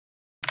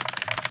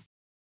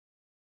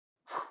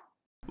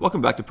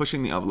Welcome back to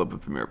Pushing the Envelope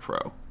of Premiere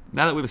Pro.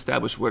 Now that we've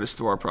established where to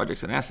store our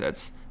projects and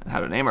assets, and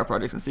how to name our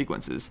projects and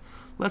sequences,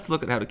 let's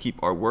look at how to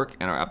keep our work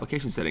and our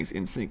application settings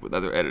in sync with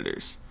other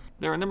editors.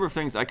 There are a number of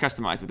things I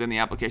customize within the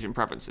application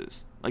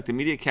preferences, like the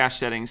media cache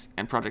settings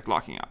and project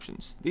locking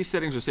options. These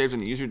settings are saved in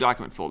the user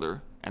document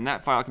folder, and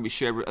that file can be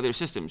shared with other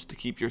systems to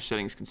keep your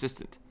settings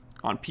consistent.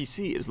 On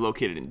PC, it is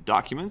located in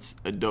Documents,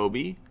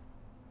 Adobe,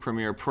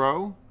 Premiere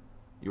Pro,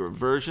 your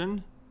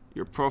version,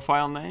 your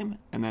profile name,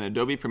 and then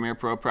Adobe Premiere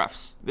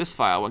Pro.Prefs. This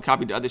file, when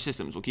copied to other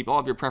systems, will keep all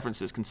of your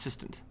preferences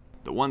consistent.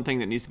 The one thing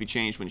that needs to be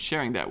changed when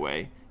sharing that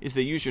way is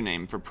the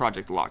username for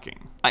project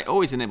locking. I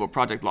always enable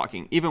project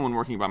locking, even when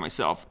working by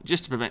myself,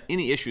 just to prevent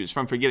any issues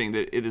from forgetting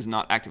that it is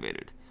not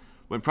activated.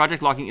 When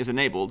project locking is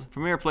enabled,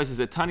 Premiere places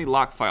a tiny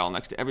lock file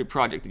next to every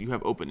project that you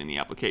have open in the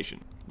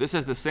application. This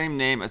has the same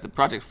name as the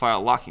project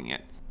file locking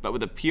it, but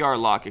with a PR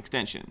lock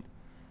extension.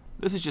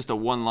 This is just a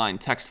one-line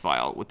text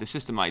file with the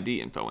system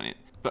ID info in it,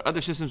 but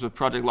other systems with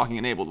project locking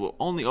enabled will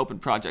only open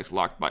projects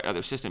locked by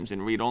other systems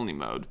in read-only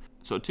mode,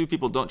 so two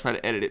people don't try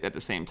to edit it at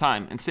the same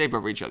time and save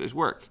over each other's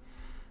work.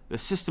 The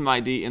system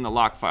ID in the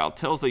lock file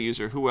tells the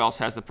user who else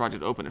has the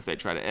project open if they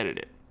try to edit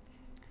it.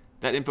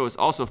 That info is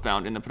also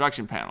found in the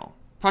production panel.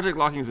 Project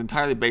locking is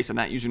entirely based on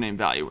that username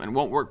value and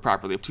won't work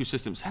properly if two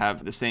systems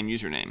have the same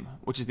username,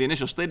 which is the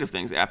initial state of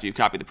things after you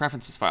copy the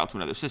preferences file to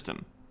another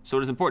system. So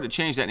it is important to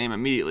change that name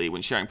immediately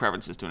when sharing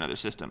preferences to another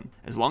system.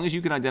 As long as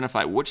you can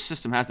identify which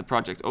system has the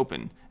project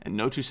open and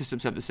no two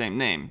systems have the same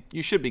name,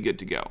 you should be good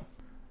to go.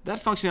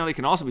 That functionality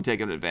can also be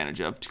taken advantage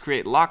of to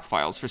create lock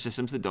files for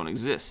systems that don't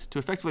exist, to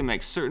effectively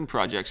make certain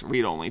projects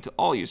read-only to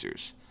all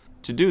users.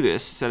 To do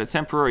this, set a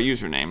temporary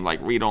username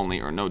like read-only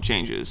or no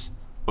changes,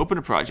 open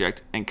a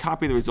project, and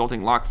copy the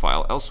resulting lock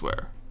file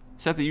elsewhere.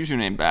 Set the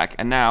username back,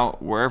 and now,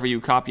 wherever you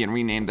copy and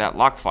rename that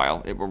lock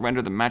file, it will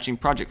render the matching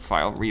project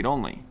file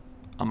read-only.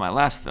 On my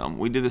last film,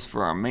 we did this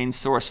for our main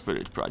source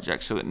footage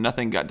project so that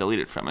nothing got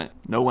deleted from it,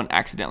 no one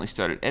accidentally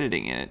started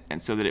editing in it,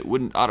 and so that it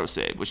wouldn't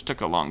autosave, which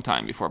took a long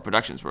time before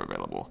productions were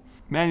available.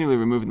 Manually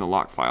removing the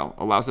lock file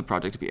allows the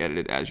project to be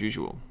edited as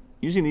usual.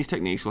 Using these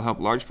techniques will help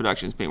large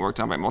productions being worked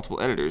on by multiple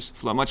editors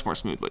flow much more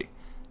smoothly.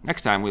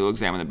 Next time, we will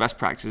examine the best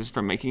practices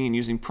for making and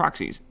using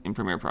proxies in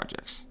Premiere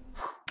projects.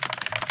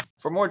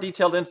 For more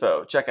detailed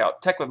info, check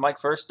out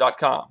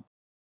techwithmikefirst.com.